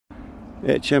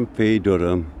H.M.P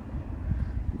Durham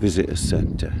Visitor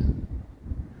Centre.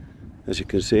 As you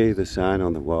can see, the sign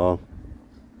on the wall.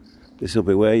 This will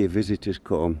be where your visitors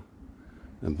come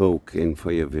and book in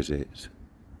for your visits.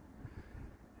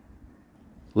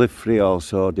 Live Free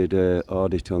also did an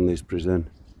audit on this prison,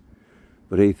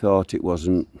 but he thought it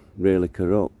wasn't really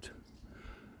corrupt.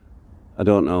 I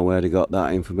don't know where they got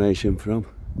that information from,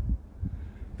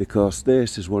 because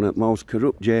this is one of the most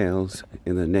corrupt jails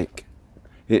in the Nick.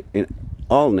 In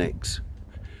all Nicks.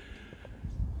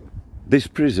 This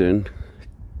prison,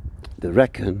 they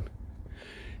reckon,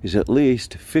 is at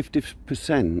least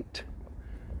 50%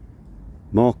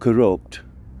 more corrupt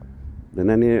than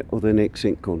any other Nicks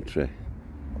in country.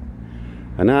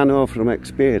 And I know from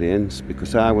experience,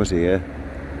 because I was here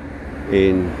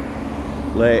in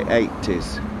late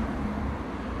 80s.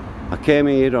 I came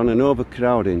here on an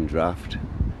overcrowding draft,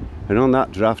 and on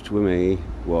that draft with me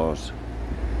was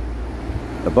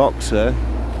a boxer,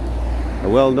 a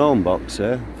well-known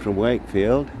boxer from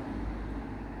Wakefield,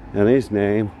 and his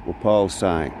name was Paul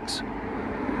Sykes.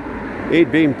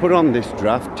 He'd been put on this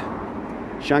draft,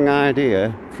 shanghaied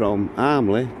here from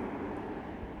Armley,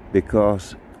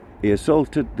 because he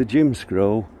assaulted the gym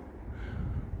screw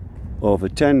over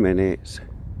 10 minutes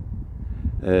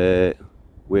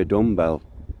with a dumbbell.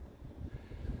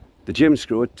 The gym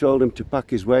screw had told him to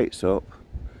pack his weights up,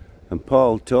 and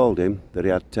Paul told him that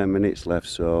he had 10 minutes left,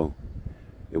 so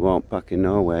he won't packing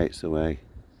no weights away.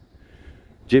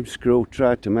 Gym screw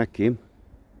tried to make him,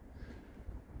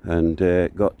 and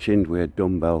got chinned with a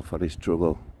dumbbell for his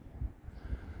trouble.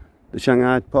 The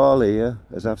shanghaied Paul here,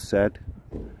 as I've said,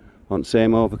 on the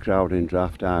same overcrowding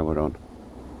draft I were on.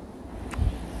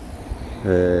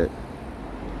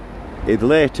 He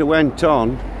later went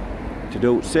on to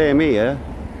do the same here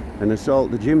and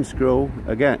assault the gym screw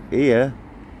again here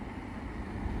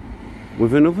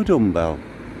with another dumbbell.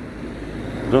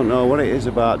 I don't know what it is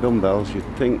about dumbbells.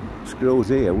 You'd think screws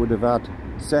here would have had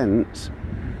sense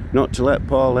not to let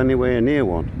Paul anywhere near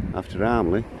one after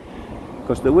Armley,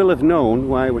 because they will have known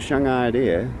why he was shanghaied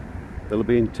here. They'll have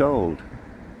been told.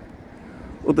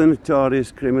 Other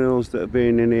notorious criminals that have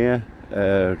been in here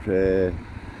are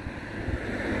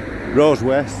Rose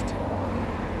West,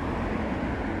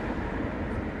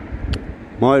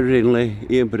 Moira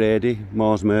Rinley, Ian Brady,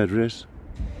 Moore's murderers,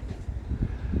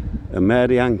 and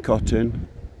Mary Ann Cotton.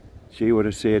 She was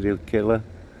a serial killer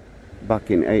back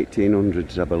in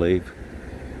 1800s, I believe.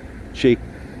 She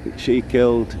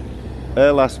killed,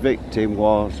 her last victim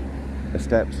was a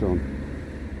stepson.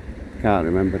 Can't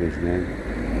remember his name.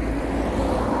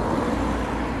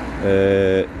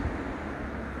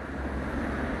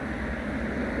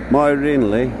 Moira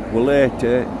Rinley was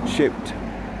later shipped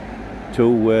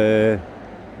to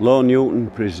Low Newton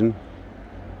prison,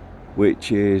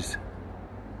 which is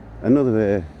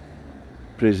another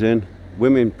prison,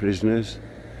 women prisoners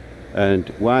and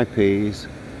YPs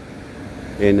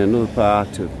in another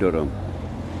part of Durham.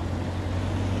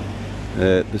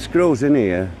 The screws in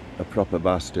here are proper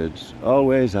bastards,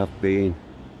 always have been.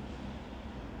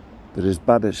 They're as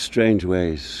bad as Strange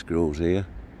Ways screws here.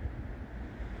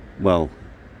 Well,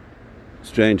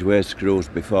 Strange Ways screws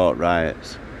before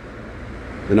riots.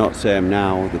 They're not same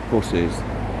now, the pussies.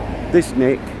 This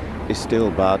Nick is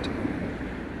still bad.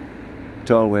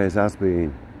 It always has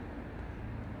been.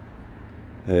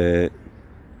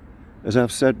 As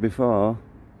I've said before,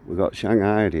 we got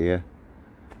shanghaied here.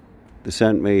 They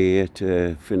sent me here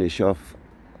to finish off.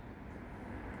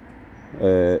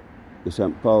 They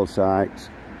sent Paul Sykes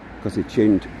because he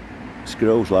chinned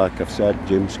screws, like I've said,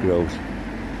 gym screws.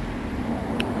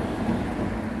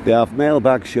 They have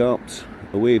mailbag shops,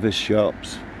 weavers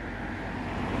shops.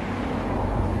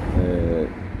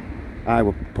 I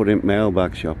would put in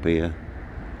mailbag shop here.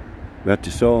 We had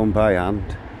to sew them by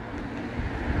hand.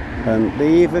 And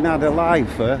they even had a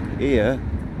lifer here,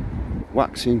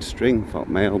 waxing string for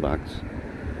mailbags.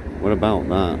 What about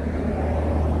that?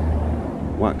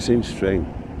 Waxing string,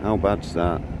 how bad's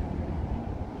that?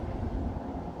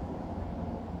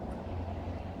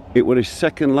 It was his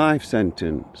second life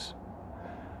sentence.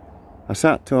 I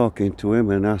sat talking to him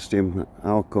and asked him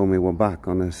how come he were back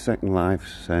on a second life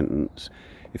sentence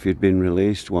if he'd been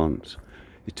released once.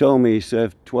 He told me he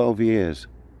served 12 years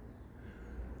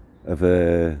of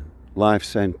a life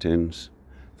sentence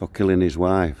for killing his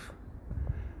wife,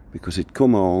 because he'd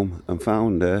come home and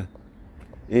found her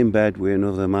in bed with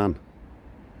another man.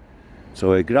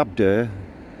 So he grabbed her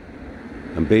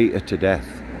and beat her to death.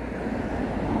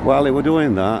 While he were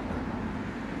doing that,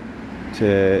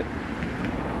 the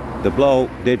bloke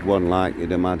did one like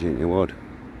you'd imagine he would.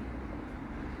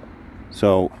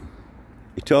 So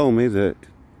he told me that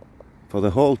for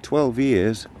the whole 12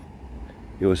 years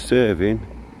he was serving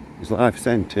his life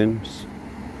sentence,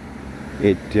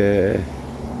 it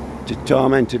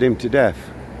tormented him to death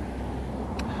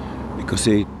because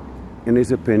he, in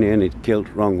his opinion, he'd killed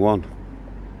the wrong one.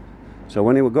 So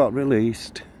when he got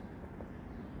released,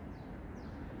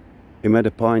 he made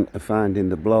a point of finding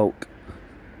the bloke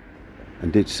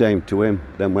and did same to him,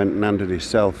 then went and handed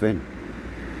himself in.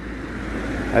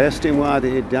 I asked him why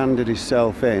he'd handed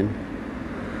himself in,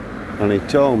 and he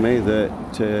told me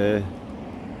that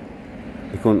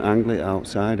he couldn't angle it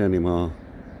outside anymore.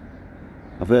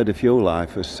 I've heard a few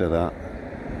lifers say that.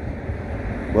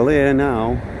 Well, here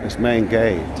now, this main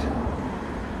gate,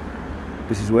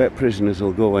 this is where prisoners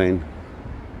will go in,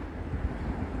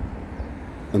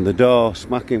 and the door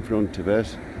smack in front of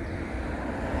us.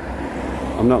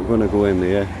 I'm not going to go in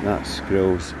there, that's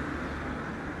screws.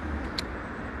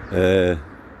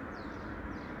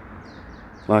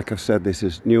 Like I've said, this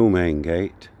is new main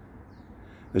gate.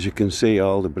 As you can see,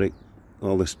 all the brick,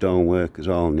 all the stonework is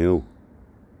all new.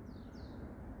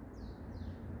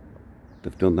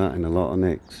 They've done that in a lot of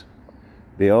nicks.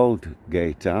 The old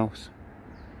gatehouse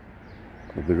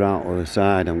will be right on the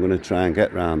side. I'm going to try and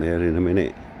get round there in a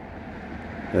minute.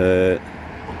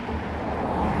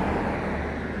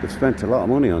 They've spent a lot of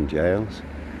money on jails,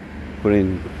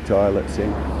 putting toilets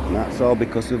in, and that's all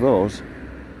because of us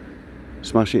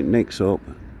smashing nicks up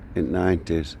in the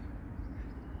 90s.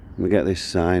 We get this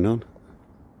sign on.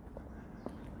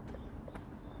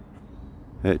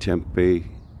 H.M.P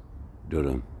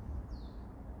Durham.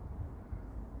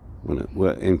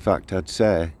 In fact, I'd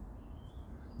say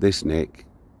this nick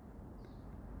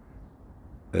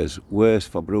is worse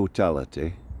for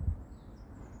brutality,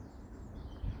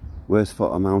 worse for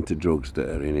the amount of drugs that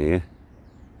are in here,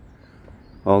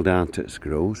 all down to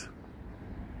screws.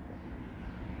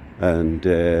 And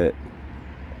the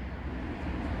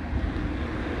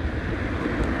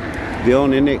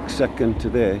only nick second to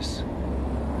this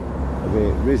will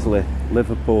be Risley,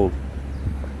 Liverpool.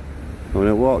 I'm going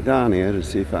to walk down here and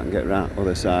see if I can get round the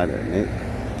other side of the nick.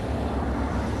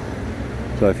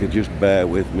 So if you just bear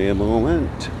with me a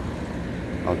moment,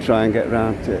 I'll try and get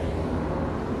round to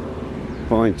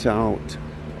point out.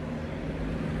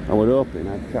 I was hoping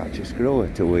I'd catch a screw or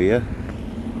two here.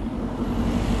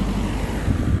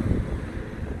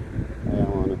 I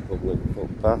am on a public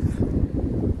footpath.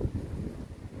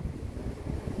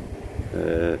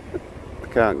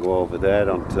 I can't go over there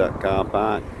onto that car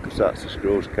park because that's the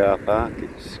Screws car park. It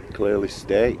clearly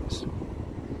states.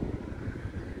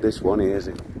 This one here is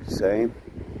the same.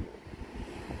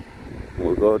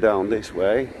 We'll go down this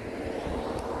way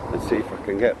and see if I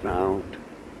can get round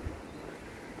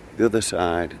the other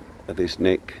side of this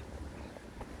nick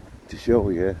to show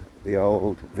you the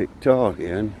old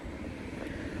Victorian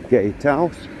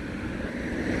gatehouse.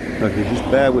 So if you just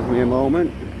bear with me a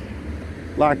moment.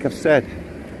 Like I've said,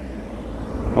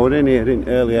 I was in here in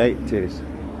the early 80s.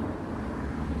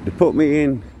 They put me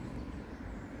in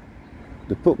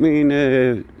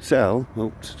a cell.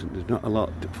 Oops, there's not a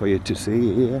lot for you to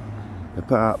see here,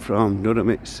 apart from Durham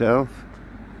itself,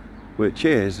 which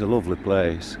is a lovely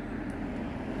place.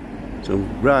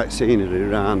 Some bright scenery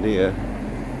around here.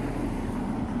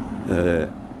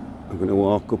 I'm going to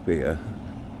walk up here,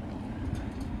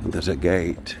 and there's a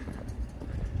gate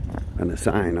and a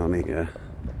sign on here.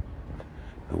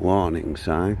 A warning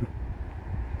sign.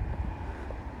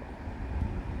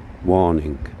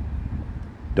 Warning.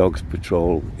 Dogs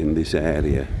patrol in this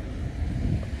area.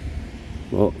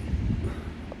 But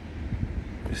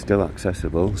it's still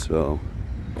accessible, so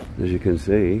as you can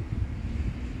see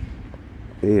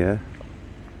here,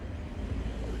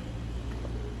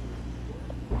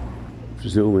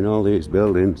 presuming all these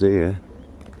buildings here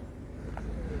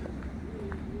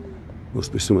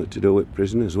must be something to do with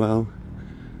prison as well.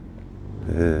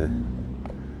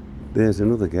 There's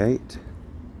another gate,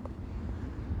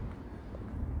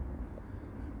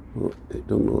 but it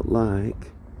doesn't look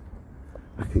like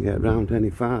I can get round any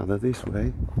farther this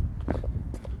way.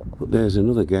 But there's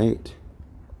another gate.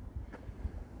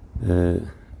 I'll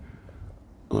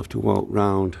have to walk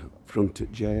round front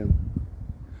at jail.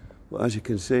 But as you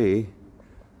can see,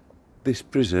 this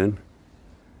prison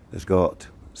has got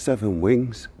 7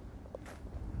 wings,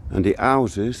 and it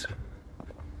houses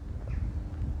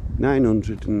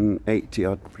 980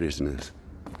 odd prisoners.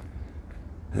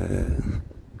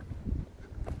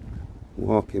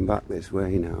 Walking back this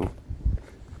way now.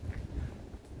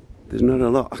 There's not a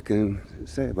lot I can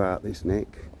say about this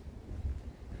nick.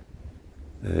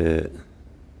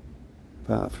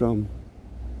 Apart from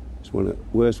it's one of the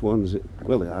worst ones,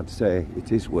 well, I'd say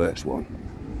it is the worst one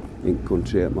in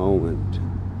country at the moment.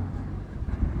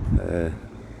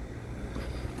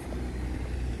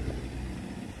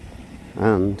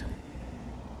 and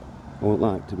I won't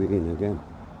like to be in again.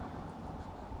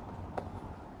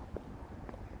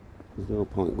 There's no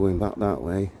point going back that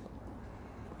way.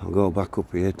 I'll go back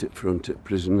up here to the front at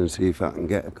prison and see if I can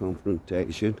get a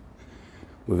confrontation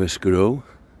with a screw.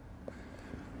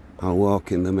 I'll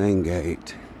walk in the main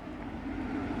gate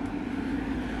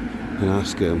and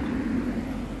ask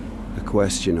them a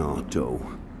question or two,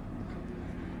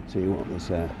 see what they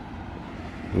say.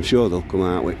 I'm sure they'll come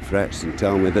out with threats and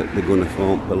tell me that they're going to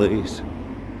phone police.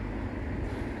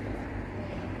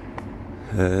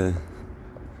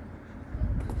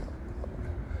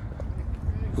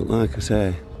 But like I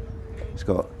say,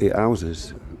 it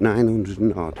houses 900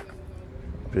 and odd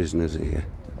prisoners here,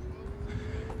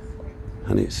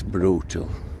 and it's brutal,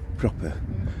 proper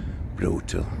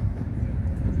brutal.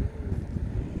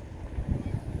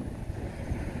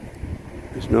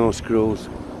 There's no screws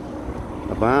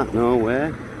about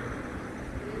nowhere.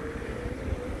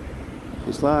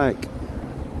 It's like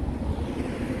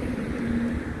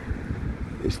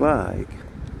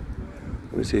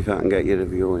let me see if I can get you a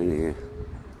view in here.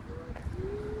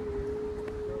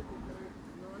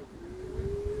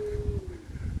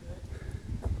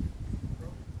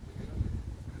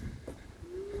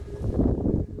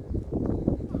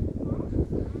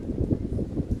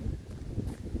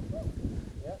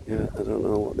 Yeah, I don't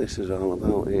know what this is all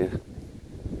about here,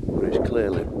 but it's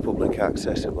clearly public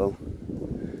accessible.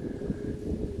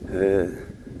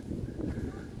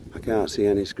 I can't see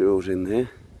any screws in there.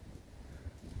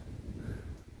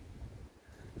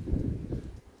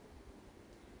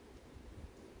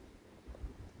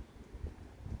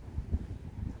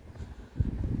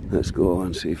 Let's go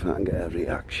and see if I can get a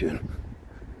reaction.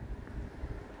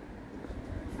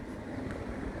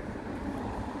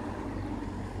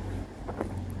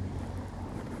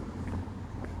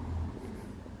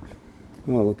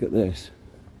 Oh, look at this.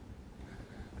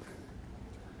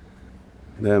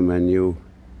 Their menu,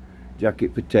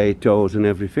 jacket potatoes and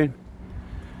everything.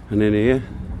 And in here,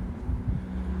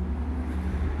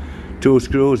 2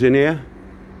 screws in here.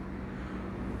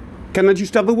 Can I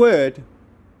just have a word?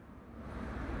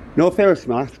 No face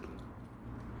mask.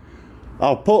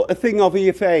 I'll put a thing over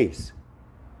your face.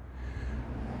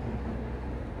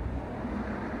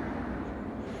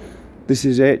 This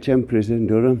is H.M. Prison,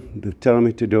 Durham. They're telling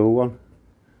me to do one.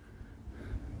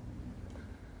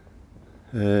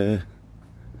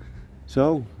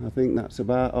 So, I think that's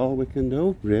about all we can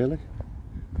do, really.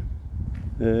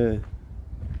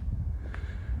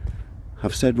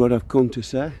 I've said what I've come to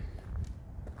say.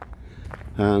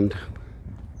 And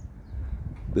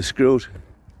the screws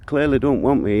clearly don't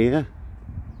want me here.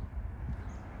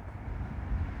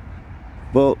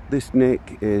 But this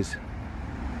nick is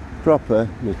proper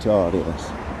notorious.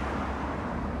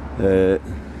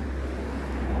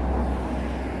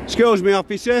 Excuse me,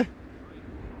 officer.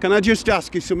 Can I just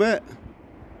ask you something?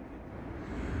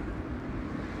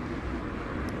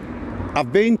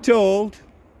 I've been told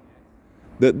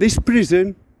that this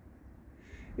prison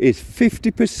is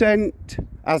 50%,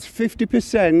 has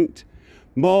 50%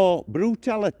 more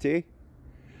brutality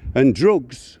and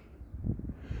drugs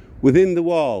within the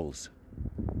walls.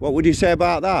 What would you say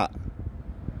about that?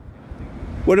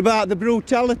 What about the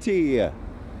brutality here?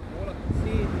 All I can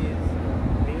see is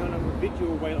being on a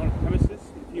residual weight on a premises.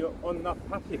 If you're on that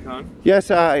path, you can.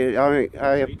 Yes, I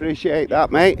appreciate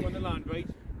that, mate. On the land rate.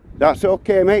 That's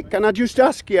okay, mate. Can I just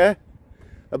ask you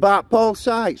about Paul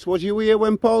Sykes? Was you here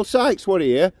when Paul Sykes were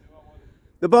here?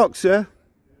 The boxer?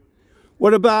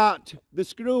 What about the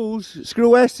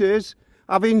screwesses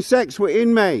having sex with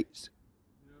inmates?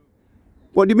 No.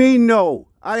 What do you mean, no?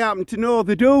 I happen to know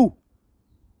they do.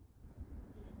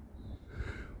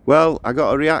 Well, I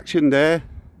got a reaction there.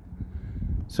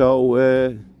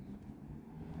 So,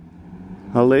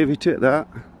 I'll leave it at that.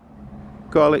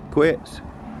 Call it quits.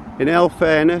 In all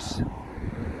fairness,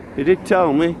 he did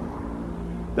tell me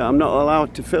that I'm not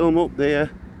allowed to film up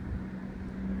there.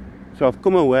 So I've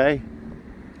come away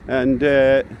and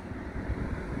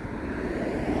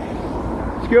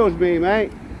excuse me,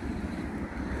 mate.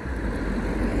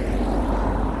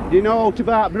 Do you know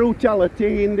about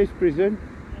brutality in this prison?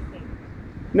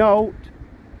 No.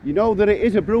 You know that it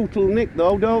is a brutal nick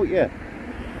though, don't you? I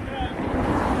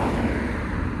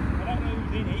don't know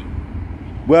who's in it.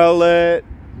 Well,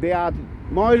 they had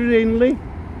Moira Inley,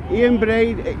 Ian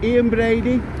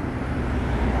Brady,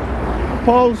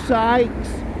 Paul Sykes,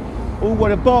 who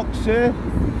were a boxer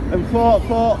and fought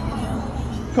for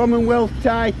Commonwealth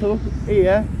title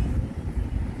here.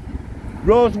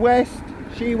 Rose West,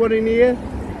 she were in here.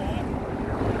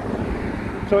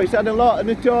 So it's had a lot of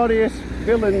notorious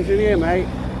villains in here, mate.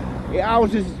 It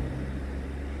houses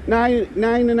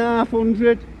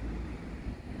 9,500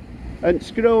 and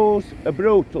screws are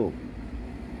brutal.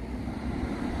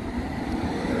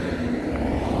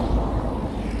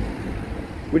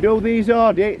 We do these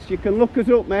audits. You can look us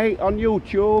up, mate, on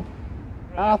YouTube.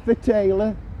 Arthur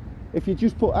Taylor. If you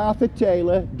just put Arthur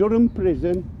Taylor, Durham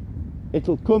Prison,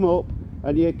 it'll come up,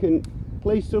 and you can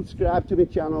please subscribe to my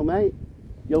channel, mate.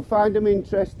 You'll find them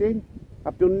interesting.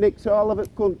 I've done nicks all over the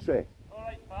country.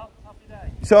 Alright, pal. Happy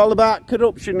day. It's all about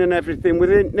corruption and everything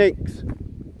within nicks.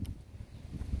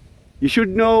 You should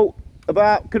know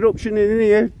about corruption in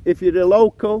here if you're a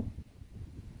local.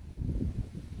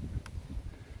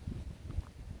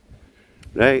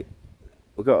 Right,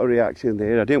 we got a reaction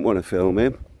there. I didn't want to film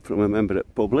him from a member of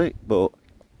the public, but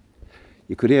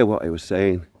you could hear what he was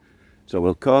saying. So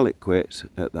we'll call it quits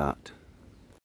at that.